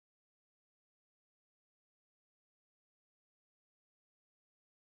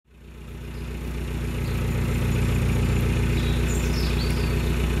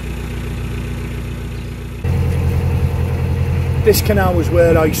this canal was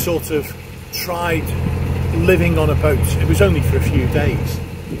where I sort of tried living on a boat. It was only for a few days,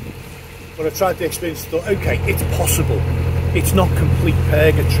 but I tried the experience and thought, okay, it's possible. It's not complete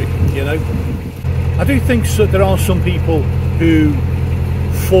purgatory, you know. I do think so, there are some people who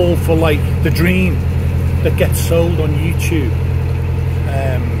fall for like the dream that gets sold on YouTube.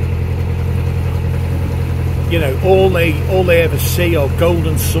 You know, all they ever see are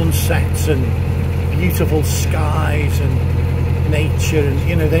golden sunsets and beautiful skies and nature, and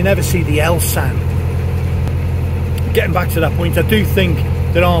you know, they never see the L sound. Getting back to that point, I do think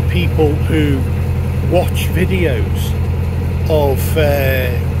there are people who watch videos of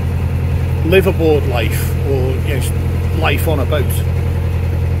liveaboard life, or you know, life on a boat,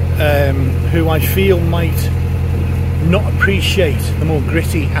 who I feel might not appreciate the more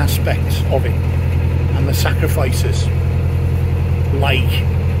gritty aspects of it and the sacrifices. Like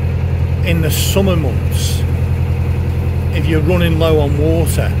in the summer months, if you're running low on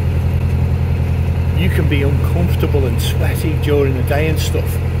water, you can be uncomfortable and sweaty during the day and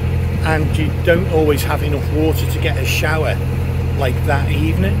stuff, and you don't always have enough water to get a shower like that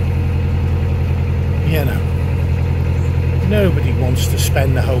evening. You know, nobody wants to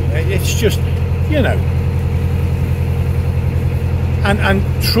spend the whole, it's just, you know,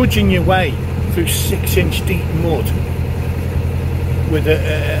 and trudging your way through 6-inch deep mud with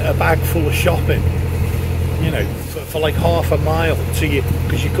a bag full of shopping, you know, for like half a mile to you,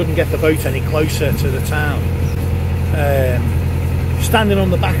 because you couldn't get the boat any closer to the town. Standing on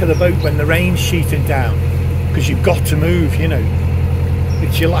the back of the boat when the rain's sheeting down, because you've got to move, you know.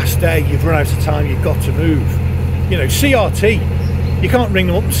 It's your last day, you've run out of time, you've got to move. You know, CRT, you can't ring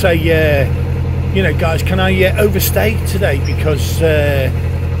them up and say, you know, guys, can I overstay today because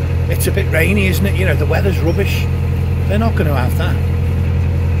it's a bit rainy, isn't it? You know, the weather's rubbish. They're not going to have that.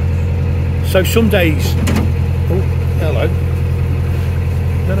 So some days, oh, hello.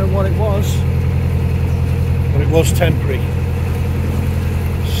 Don't know what it was, but it was temporary.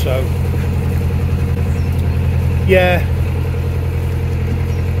 So, yeah.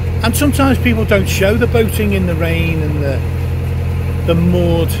 And sometimes people don't show the boating in the rain and the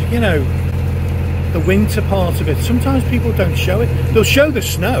mud, you know, the winter part of it. Sometimes people don't show it. They'll show the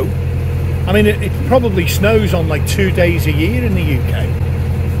snow. I mean, it probably snows on like 2 days a year in the UK.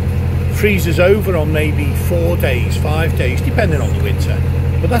 Freezes over on maybe 4 days, 5 days, depending on the winter.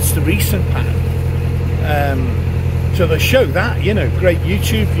 But that's the recent pattern. So they show that, you know, great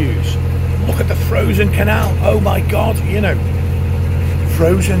YouTube views. Look at the frozen canal. Oh my God, you know,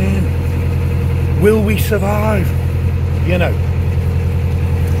 frozen in. Will we survive? You know,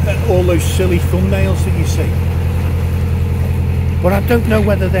 all those silly thumbnails that you see. But I don't know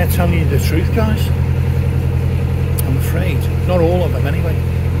whether they're telling you the truth, guys. I'm afraid. Not all of them, anyway.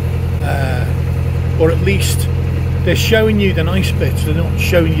 Or at least they're showing you the nice bits, they're not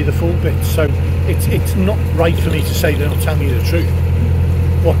showing you the full bits. So it's not right for me to say they're not telling you the truth.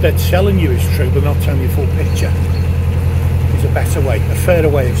 What they're telling you is true, but they're not telling you the full picture. Is a better way, a fairer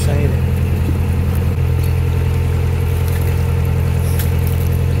way of saying it.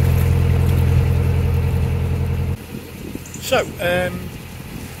 So,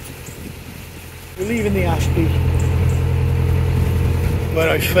 we're leaving the Ashby, where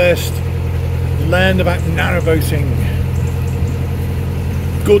I first learned about narrowboating,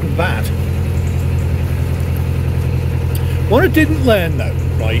 good and bad. What I didn't learn though,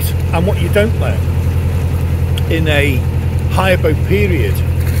 right, and what you don't learn in a hire boat period,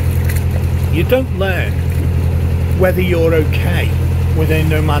 you don't learn whether you're okay with a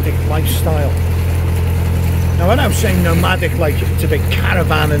nomadic lifestyle. Now, when I'm saying nomadic, like it's a big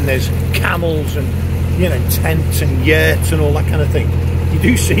caravan and there's camels and, you know, tents and yurts and all that kind of thing. You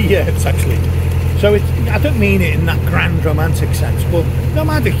do see yurts, actually. So I don't mean it in that grand romantic sense, but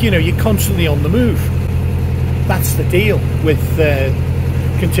nomadic, you know, you're constantly on the move. That's the deal with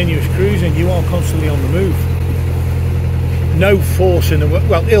continuous cruising. You are constantly on the move. No force in the world,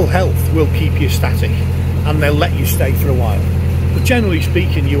 well, ill health will keep you static and they'll let you stay for a while. But generally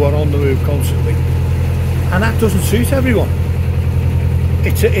speaking, you are on the move constantly. And that doesn't suit everyone.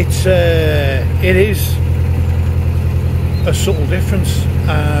 It is a subtle difference,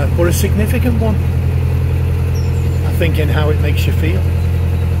 but a significant one, I think, in how it makes you feel.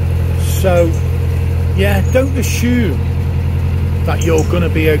 So, yeah, don't assume that you're going to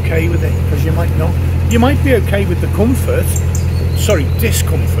be okay with it, because you might not. You might be okay with the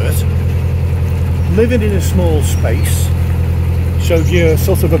discomfort, living in a small space. So if you're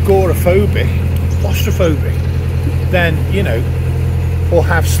sort of agoraphobic, claustrophobic, then, you know, or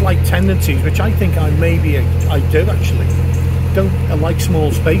have slight tendencies, which I think I do actually. I like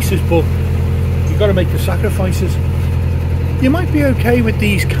small spaces, but you've got to make the sacrifices. you might be okay with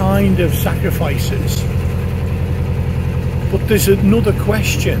these kind of sacrifices, but there's another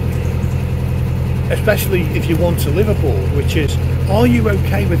question, especially if you want to live abroad, which is, are you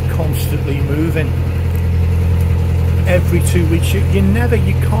okay with constantly moving every 2 weeks? You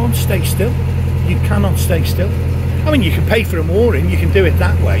can't stay still. You cannot stay still. I mean, you can pay for a mooring, you can do it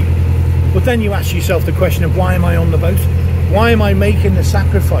that way, but then you ask yourself the question of, why am I on the boat? Why am I making the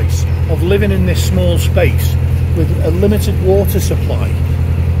sacrifice of living in this small space with a limited water supply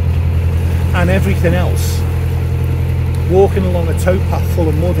and everything else, walking along a towpath full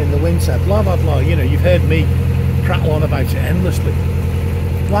of mud in the winter, blah blah blah? You know, you've heard me prattle on about it endlessly.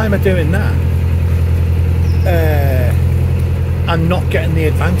 Why am I doing that and not getting the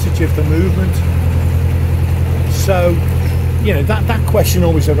advantage of the movement? So, you know, that question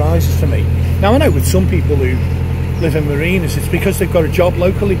always arises for me. Now, I know with some people who live in marinas, it's because they've got a job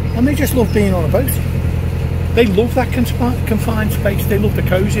locally and they just love being on a boat. They love that confined space, they love the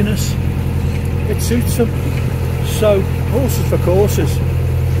coziness, it suits them. So, horses for courses.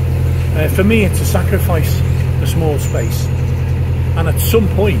 For me, it's a sacrifice, the small space. And at some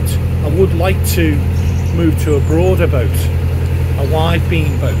point, I would like to move to a broader boat, a wide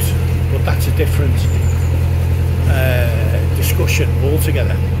beam boat, but that's a different discussion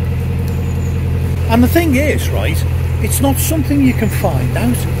altogether. And the thing is, right, it's not something you can find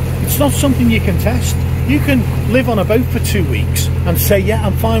out, it's not something you can test. You can live on a boat for 2 weeks and say, yeah,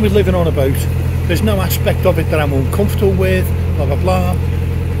 I'm fine with living on a boat, there's no aspect of it that I'm uncomfortable with, blah blah blah.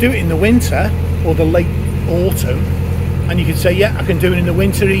 Do it in the winter or the late autumn and you can say, yeah, I can do it in the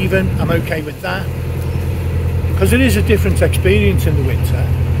winter even, I'm okay with that, because it is a different experience in the winter.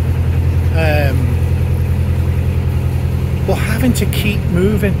 But having to keep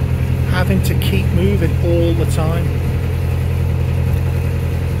moving all the time,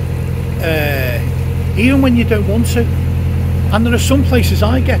 even when you don't want to. And there are some places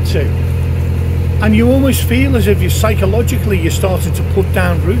I get to and you almost feel as if you're starting to put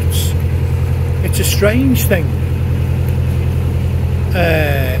down roots. It's a strange thing.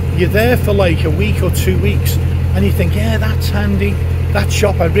 You're there for like a week or 2 weeks and you think, yeah, that's handy, that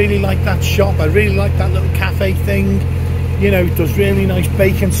shop, I really like that shop, I really like that little cafe thing, you know, it does really nice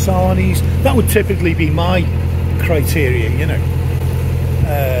bacon sarnies. That would typically be my criteria, you know.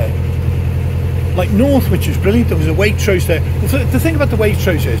 Like North, which was brilliant, there was a Waitrose there. The thing about the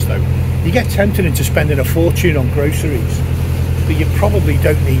Waitrose is, though, you get tempted into spending a fortune on groceries that you probably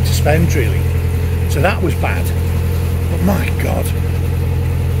don't need to spend, really. So that was bad. But my God,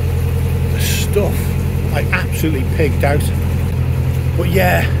 the stuff, I absolutely pigged out. But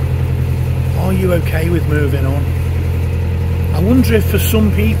yeah, are you okay with moving on? I wonder if for some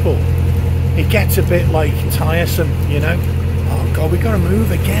people it gets a bit like tiresome, you know. Oh God, we've got to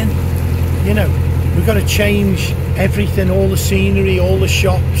move again. You know, we've got to change everything, all the scenery, all the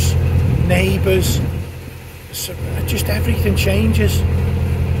shops, neighbours. So just everything changes.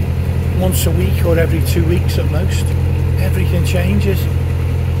 Once a week or every 2 weeks at most. Everything changes.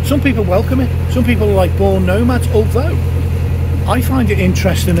 Some people welcome it. Some people are like born nomads, although I find it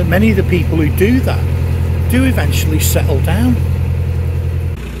interesting that many of the people who do that do eventually settle down.